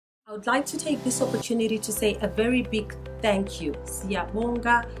I would like to take this opportunity to say a very big thank you.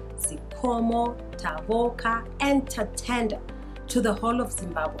 Siyabonga, Zikomo, Tavoka, and Tatenda to the whole of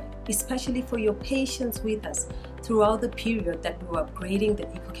Zimbabwe, especially for your patience with us throughout the period that we were upgrading the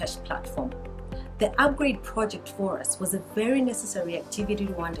EcoCash platform. The upgrade project for us was a very necessary activity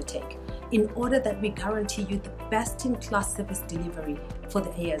to undertake in order that we guarantee you the best-in-class service delivery for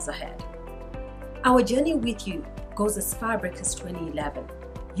the years ahead. Our journey with you goes as far back as 2011.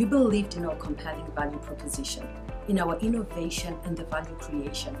 You believed in our compelling value proposition, in our innovation and the value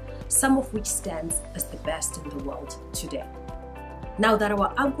creation, some of which stands as the best in the world today. Now that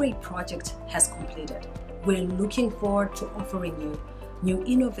our upgrade project has completed, we're looking forward to offering you new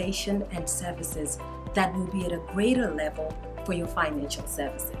innovation and services that will be at a greater level for your financial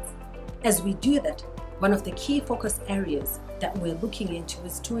services. As we do that, one of the key focus areas that we're looking into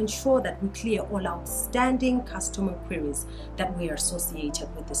is to ensure that we clear all outstanding customer queries that we are associated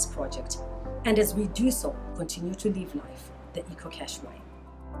with this project. And as we do so, continue to live life the EcoCash way.